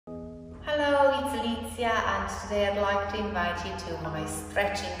Hello, it's Alicia, and today I'd like to invite you to my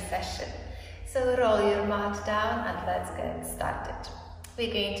stretching session. So roll your mat down and let's get started.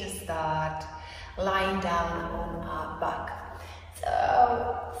 We're going to start lying down on our back.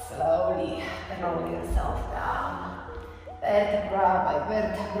 So slowly roll yourself down, vertebra by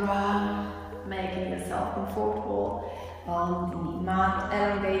vertebra, making yourself comfortable on the mat.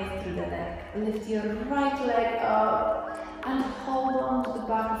 Elongate through the neck. Lift your right leg up and hold on to the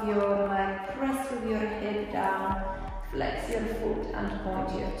back of your leg. Press with your hip down. Flex your foot and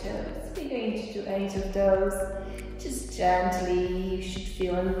point your toes. We're going to do 8 of those. Just gently. You should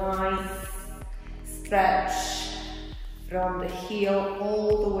feel a nice stretch from the heel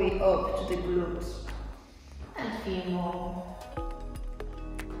all the way up to the glutes. And a few more.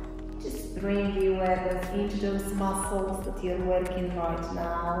 Just bring the awareness into those muscles that you're working right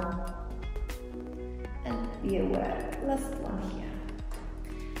now. And be aware. Last one here.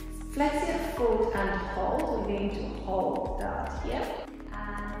 Flex your foot and hold. We're going to hold that here.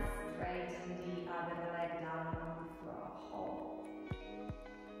 And straighten the other leg down on the floor. Hold.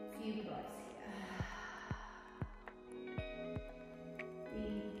 Few breaths here.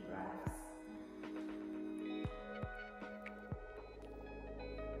 Deep breaths.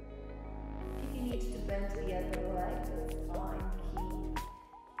 If you need to bend the other leg, that's fine.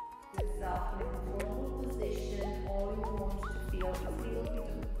 Keep yourself in a comfortable position. All you want to feel is a little bit of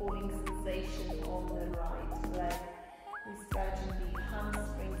pulling sensation on the right leg. We're stretching the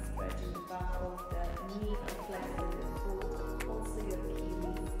hamstring, stretching the back of the knee and flexing the foot, also your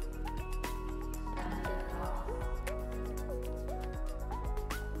Achilles and your calves.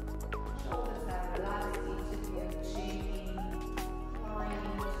 Shoulders are relaxed, each of you are chin,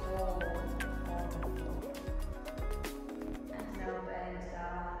 lying tall on the floor. And now bend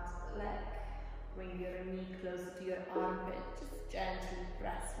that leg. Bring your knee closer to your armpit. Just gently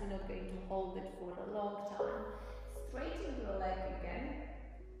press. We're not going to hold it for a long time. Straighten your leg again.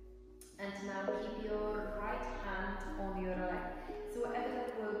 And now keep your right hand on your leg. So whatever that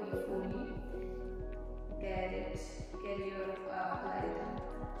will be for you, get it. Get your leg down.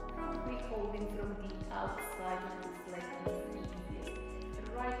 Probably holding from the outside of this leg is the easiest. The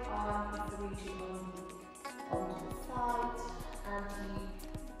right arm is reaching on the side, and you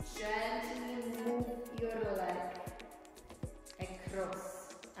gently move your leg across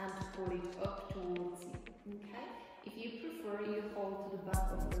and pull it up towards you. Okay? If you prefer, you hold to the back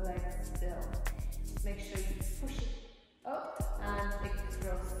of the leg still. Just make sure you push it up and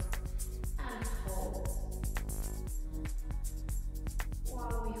across and hold.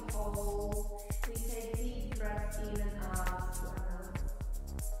 While we hold, we take deep breaths in and out.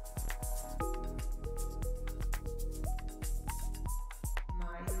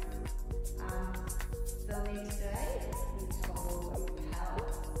 Nice. So today, we follow your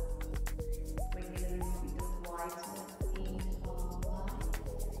pelvis. Bring in a little bit of lightness into our life.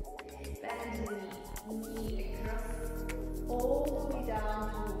 Bend the knee across, all the way down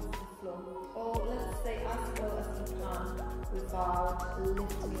towards the floor. Or let's say as low as you can without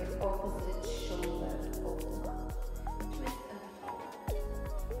lifting your opposite shoulder off the mat. Twist and hold.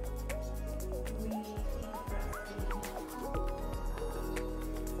 Breathe deep breath in.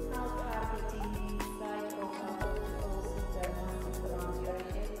 Now targeting the side of our foot, also the muscles around your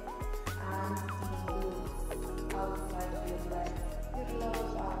hip and the glutes outside your legs, your lower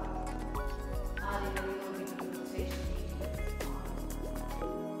back, adding a little bit of rotation into the spine.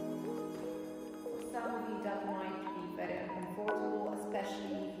 For some of you that might be very uncomfortable,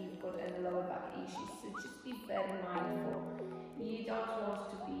 especially if you've got any lower back issues, so just be very mindful. You don't want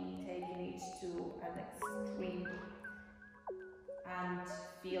to be taking it to an extreme and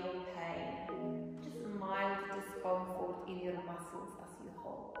feel pain. Just mild discomfort in your muscles as you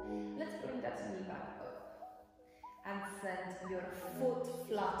hold. Let's bring that knee back up and send your foot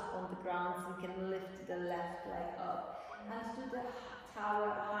flat on the ground so you can lift the left leg up and do the tower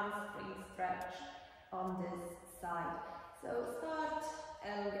hamstring stretch on this side. So start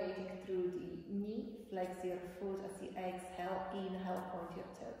elongating through the knee, flex your foot as you exhale, inhale, point your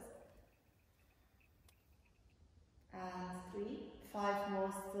toes. And 3, 5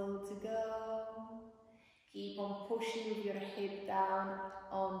 more still to go. Keep on pushing with your hip down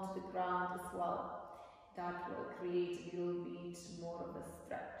onto the ground as well. That will create a little bit more of a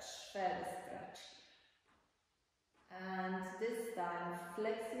stretch, further stretch. And this time,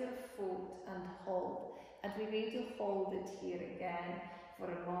 flex your foot and hold. And we're going to hold it here again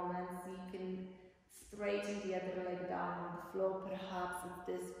for a moment so you can straighten the other leg down on the floor. Perhaps at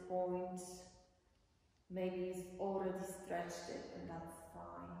this point, maybe you've already stretched it, and that's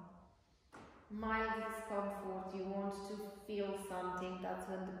fine. mild discomfort, you want to feel something, that's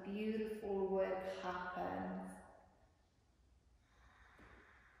when the beautiful work happens.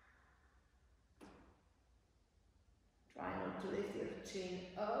 Try not to lift your chin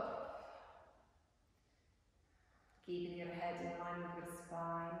up, keeping your head in line with your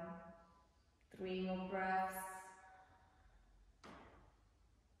spine. 3 more breaths.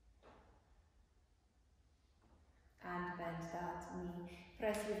 And bend that knee.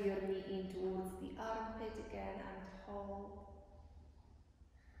 Press with your knee in towards the armpit again and hold.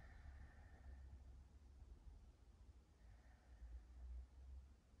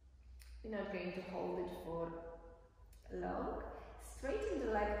 We're not going to hold it for long. Straighten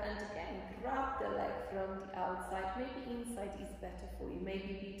the leg and again grab the leg from the outside. Maybe inside is better for you, maybe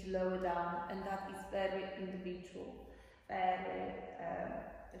a bit lower down, and that is very individual, very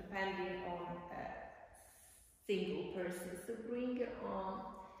depending on single person. So bring your arm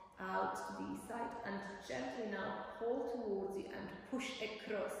out to the side and gently now pull towards you and push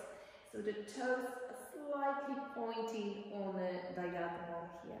across. So the toes are slightly pointing on a diagonal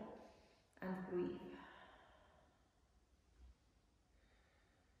here. And breathe.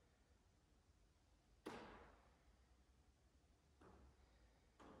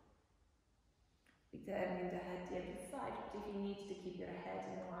 Returning the head to the other side, but if you need to keep your head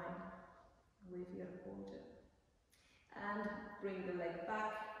in line with your body. And bring the leg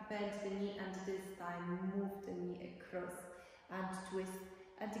back, bend the knee, and this time move the knee across and twist.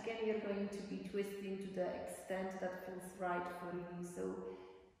 And again, you're going to be twisting to the extent that feels right for you. So,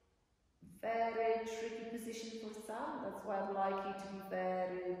 very tricky position for some, that's why I'd like you to be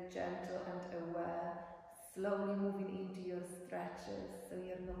very gentle and aware. Slowly moving into your stretches, so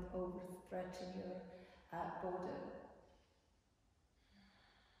you're not overstretching your body.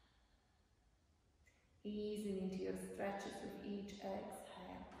 Easing into your stretches with each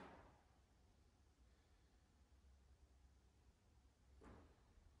exhale.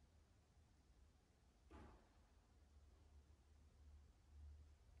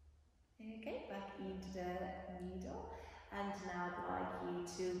 Okay, back into the needle. And now I'd like you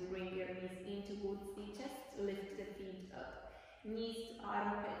to bring your knees in towards the chest, lift the feet up. Knees to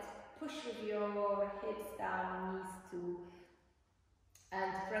armpits, push with your hips down, knees to,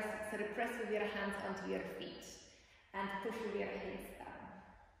 and press with your hands onto your feet. And push with your hips down.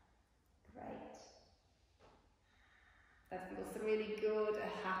 Great. That feels really good,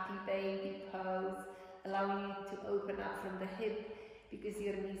 a happy baby pose, allowing you to open up from the hip, because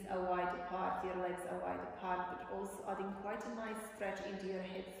your knees are wide apart, your legs are wide apart, but also adding quite a nice stretch into your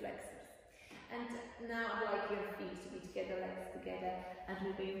hip flexors. And now I'd like your feet to be together, legs together, and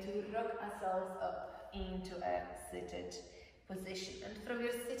we're going to rock ourselves up into a seated position. And from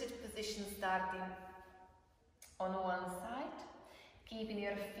your seated position, starting on one side, keeping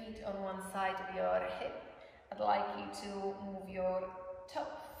your feet on one side of your hip, I'd like you to move your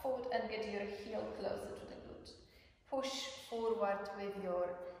top foot and get your heel closer to the glute. Push forward with your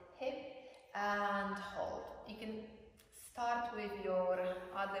hip and hold. You can start with your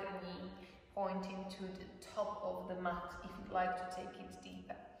other knee pointing to the top of the mat if you'd like to take it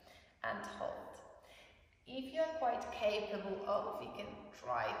deeper, and hold. If you're quite capable of, you can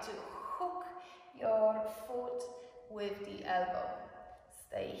try to hook your foot with the elbow.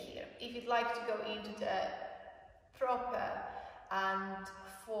 Stay here. If you'd like to go into the proper and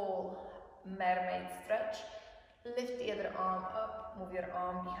full mermaid stretch, lift the other arm up, move your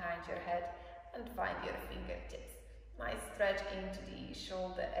arm behind your head and find your fingertips. Nice stretch into the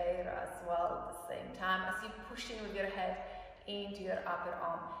shoulder area as well at the same time as you push in with your head into your upper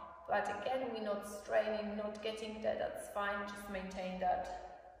arm. But again, we're not straining, not getting there, that's fine. Just maintain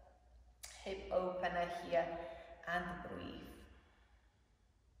that hip opener here and breathe.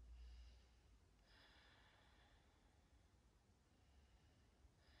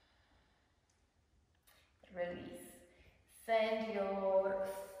 Release. Send your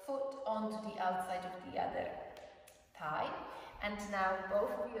foot onto the outside of the other thigh, and now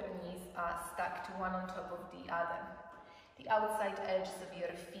both of your knees are stacked one on top of the other. The outside edges of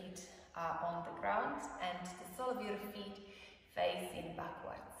your feet are on the ground and the sole of your feet facing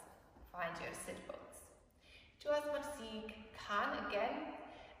backwards. Find your sit bones. Do as much as you can again,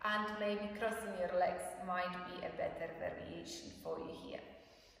 and maybe crossing your legs might be a better variation for you here.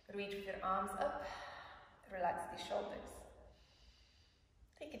 Reach with your arms up. Relax the shoulders.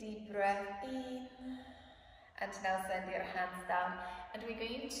 Take a deep breath in, and now send your hands down, and we're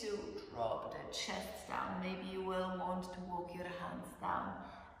going to drop the chest down. Maybe you will want to walk your hands down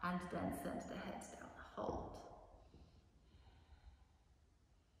and then send the head down. Hold.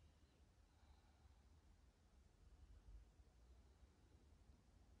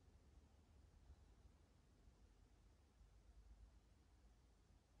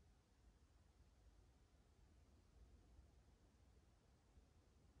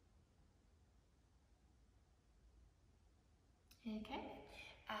 Okay,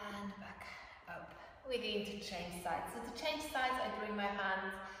 and back up. We're going to change sides. So to change sides, I bring my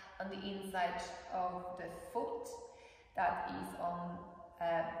hands on the inside of the foot, that is on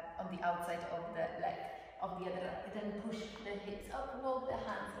the outside of the leg, of the other leg. Then push the hips up, roll the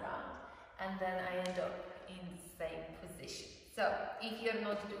hands around, and then I end up in the same position. So if you're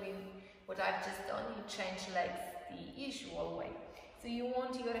not doing what I've just done, you change legs the usual way. So you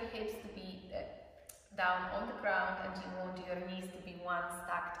want your hips to be down on the ground, and you want your knees to be one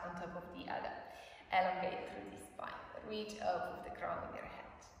stacked on top of the other. Elongate through the spine. Reach up with the crown of your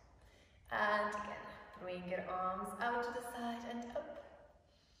head. And again, bring your arms out to the side and up.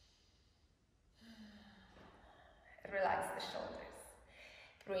 Relax the shoulders.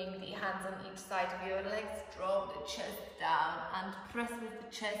 Bring the hands on each side of your legs, drop the chest down and press with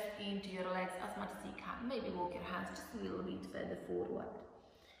the chest into your legs as much as you can. Maybe walk your hands just a little bit further forward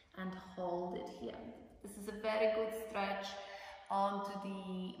and hold it here. This is a very good stretch onto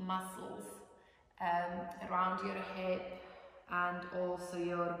the muscles around your hip and also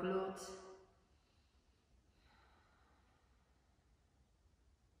your glute.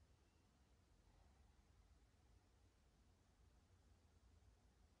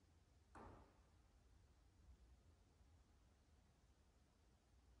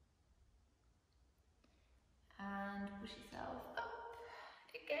 And push yourself up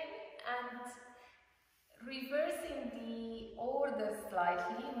again and reversing the order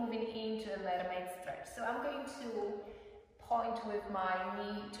slightly, moving into a mermaid stretch. So I'm going to point with my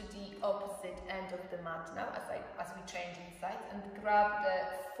knee to the opposite end of the mat now as we change inside, and grab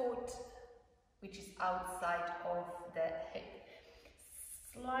the foot which is outside of the hip.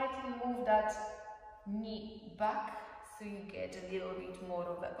 Slightly move that knee back so you get a little bit more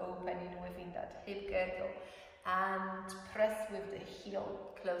of an opening within that hip girdle, and press with the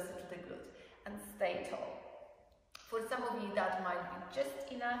heel closer to the glute and stay tall. For some of you that might be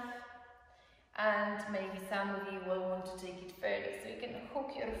just enough, and maybe some of you will want to take it further. So you can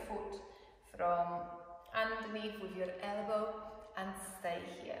hook your foot from underneath with your elbow and stay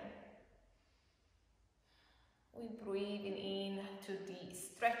here. We're breathing in to the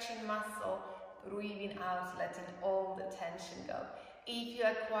stretching muscle, breathing out, letting all the tension go. If you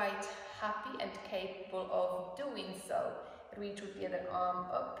are quite happy and capable of doing so, reach with the other arm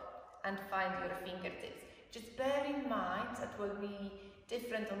up and find your fingertips. Just bear in mind that will be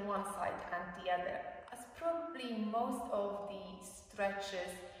different on one side and the other, as probably most of the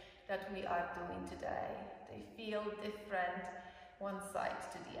stretches that we are doing today, they feel different one side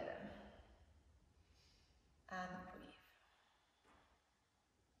to the other. And breathe.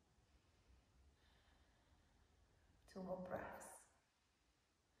 2 more breaths.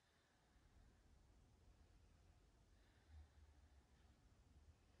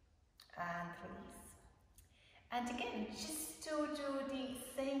 And release. And again, just to do the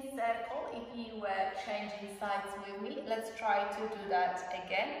same circle, if you were changing sides with me, let's try to do that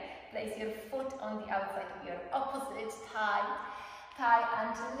again. Place your foot on the outside of your opposite thigh,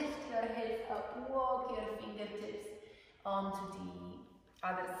 and lift your hips up, walk your fingertips onto the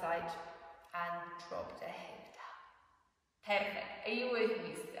other side and drop the hip down. Perfect. Are you with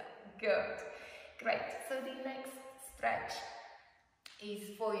me still? Good. Great. So the next stretch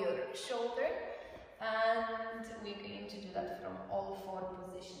is for your shoulder, and we're going to do that from all 4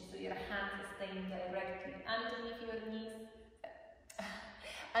 positions. So your hands are staying directly underneath your knees,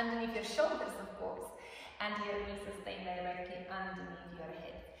 underneath your shoulders of course, and your knees are staying directly underneath your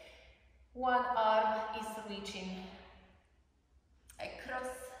head. One arm is reaching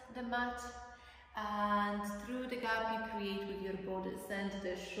across the mat, and through the gap you create with your body, send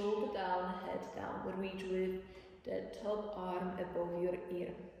the shoulder down, head down, reach with the top arm above your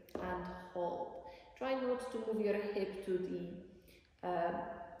ear and hold. Try not to move your hip to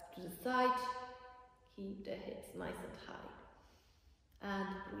the side. Keep the hips nice and high. And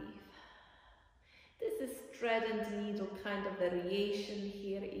breathe. This is thread and needle kind of variation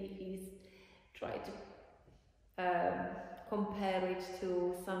here. If you try to compare it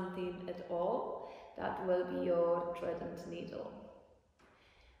to something at all, that will be your thread and needle.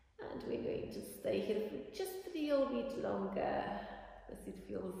 And we're going to stay here for just a little bit longer because it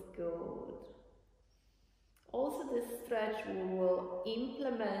feels good. Also, this stretch we will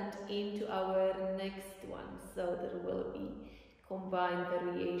implement into our next one, so there will be combined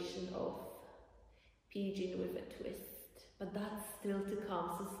variation of pigeon with a twist. But that's still to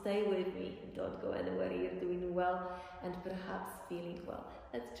come, so stay with me. Don't go anywhere. You're doing well and perhaps feeling well.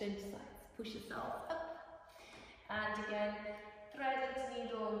 Let's change sides. Push yourself up. And again, thread and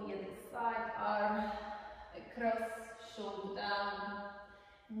needle on the other side, arm across, shoulder down,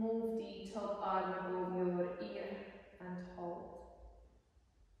 move the top arm above your ear and hold.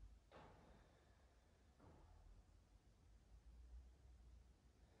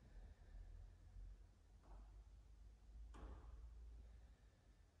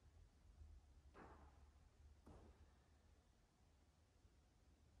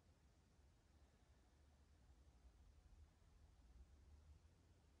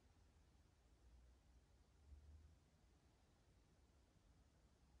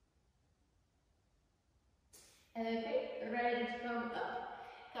 Okay, ready to come up.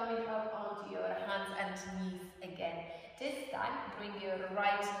 Coming up onto your hands and knees again. This time, bring your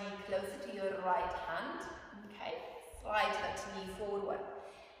right knee closer to your right hand. Okay, slide that knee forward.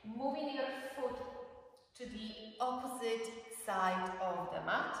 Moving your foot to the opposite side of the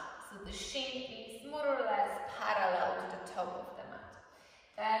mat. So the shin is more or less parallel to the top of the mat.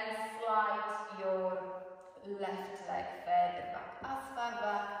 Then slide your left leg further back, as far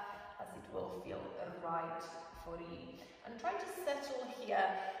back as it will feel right for you. And try to settle here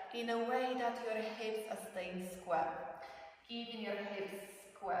in a way that your hips are staying square. Keeping your hips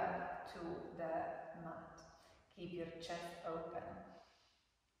square to the mat. Keep your chest open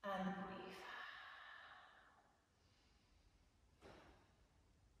and breathe.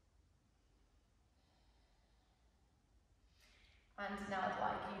 And now I'd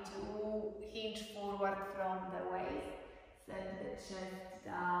like you to hinge forward from the waist. Send the chest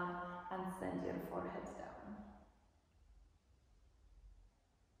down and send your forehead down.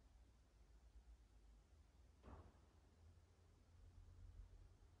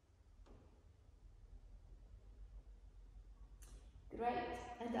 Great.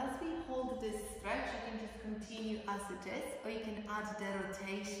 And as we hold this stretch, you can just continue as it is, or you can add the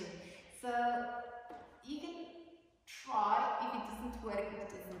rotation. So you can try, if it doesn't work, it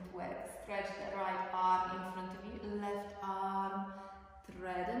doesn't work. Stretch the right arm in front of you, left arm,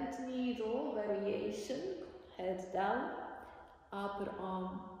 thread and needle variation, head down, upper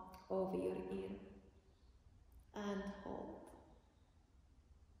arm over your ear, and hold.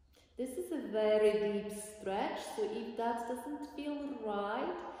 This is a very deep stretch, so if that doesn't feel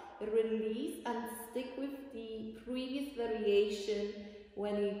right, release and stick with the previous variation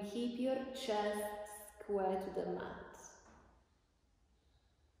when you keep your chest square to the mat.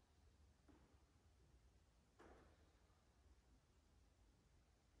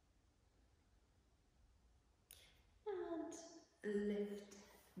 And lift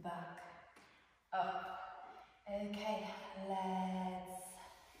back up. Okay, let's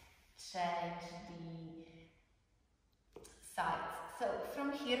change the sides. So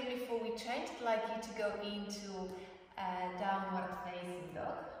from here, before we change, I'd like you to go into a downward facing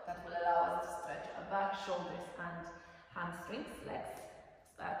dog. That will allow us to stretch our back, shoulders and hamstrings, legs.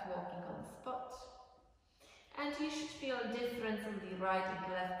 Start walking on the spot. And you should feel a difference on the right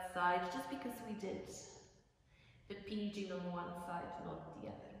and left side, just because we did the pigeon on one side, not the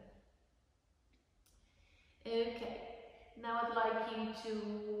other. Okay, now I'd like you to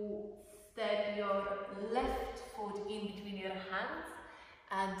step your left foot in between your hands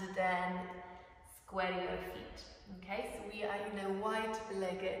and then square your feet. Okay, so we are in a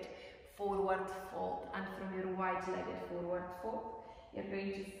wide-legged forward fold, and from your wide-legged forward fold, you're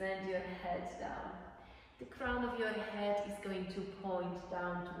going to send your head down. The crown of your head is going to point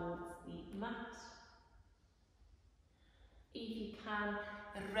down towards the mat. If you can,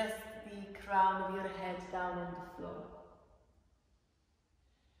 rest the crown of your head down on the floor.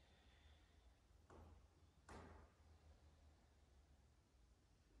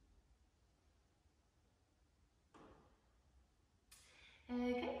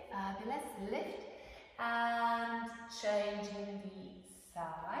 Okay, fabulous. Lift and changing the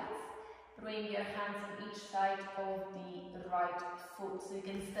sides. Bring your hands on each side of the right foot, so you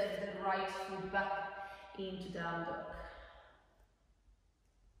can step the right foot back into down dog.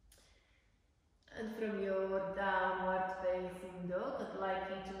 And from your downward facing dog, I'd like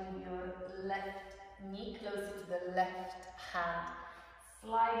you to move your left knee closer to the left hand,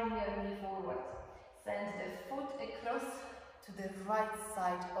 sliding your knee forward. Send the foot across to the right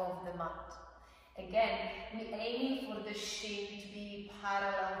side of the mat. Again, we're aiming for the shin to be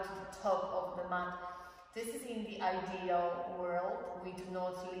parallel to the top of the mat. This is in the ideal world. We do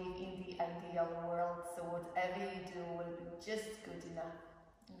not live in the ideal world, so whatever you do will be just good enough.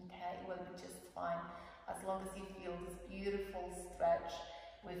 Okay, it will be just fine, as long as you feel this beautiful stretch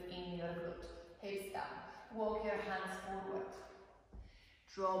within your glute. Hips down. Walk your hands forward.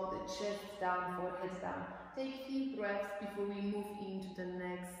 Drop the chest down, forehead down. Take a few breaths before we move into the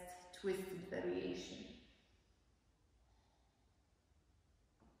next twisted variation.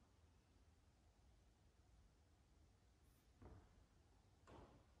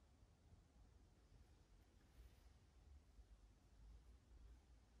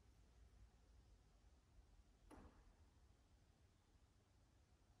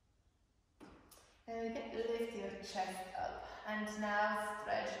 Okay, lift your chest up and now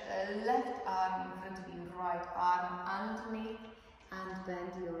stretch the left arm in front of you, right arm underneath, and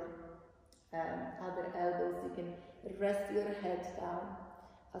bend your other elbows. You can rest your head down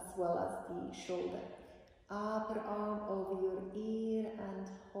as well as the shoulder. Upper arm over your ear and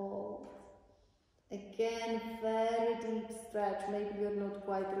hold. Again, very deep stretch. Maybe you're not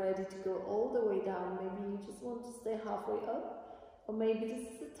quite ready to go all the way down. Maybe you just want to stay halfway up. Or maybe this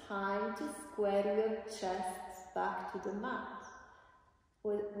is the time to square your chest back to the mat.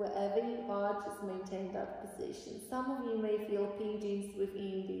 Wherever you are, just maintain that position. Some of you may feel pinchings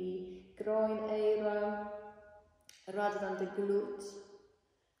within the groin area rather than the glute.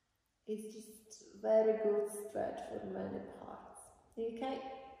 It's just very good stretch for many parts. Okay,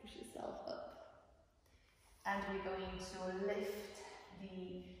 push yourself up. And we're going to lift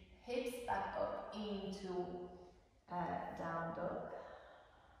the hips back up into down dog.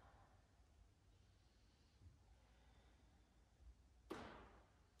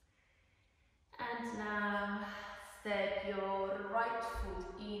 And now step your right foot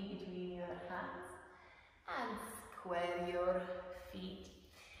in between your hands and square your feet.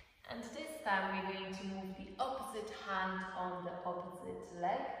 And this time we're going to move the opposite hand on the opposite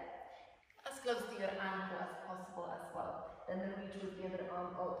leg, as close to your ankle as possible as well. Then reach with the other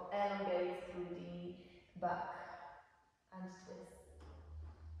arm up, elongate through the back and twist.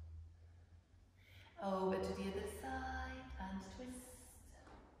 Over to the other side and twist.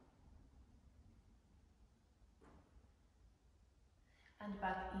 And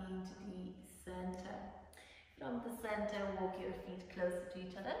back into the center. From the center, walk your feet closer to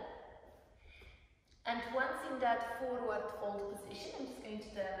each other. And once in that forward fold position, I'm just going to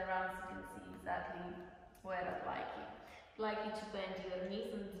turn around so you can see exactly where I'd like you. I'd like you to bend your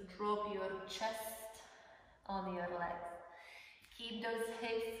knees and drop your chest on your legs. Keep those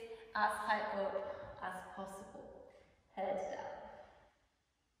hips as high up as possible. Head down.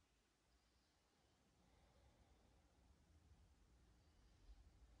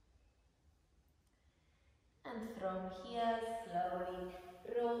 And from here, slowly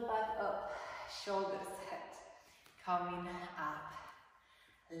roll back up, shoulders, head, coming up.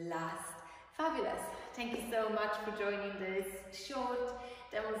 Last. Fabulous. Thank you so much for joining this short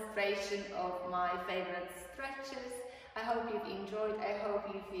demonstration of my favorite stretches. I hope you've enjoyed. I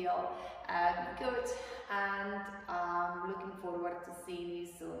hope you feel good, and I'm looking forward to seeing you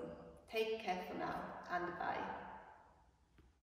soon. Take care for now, and bye.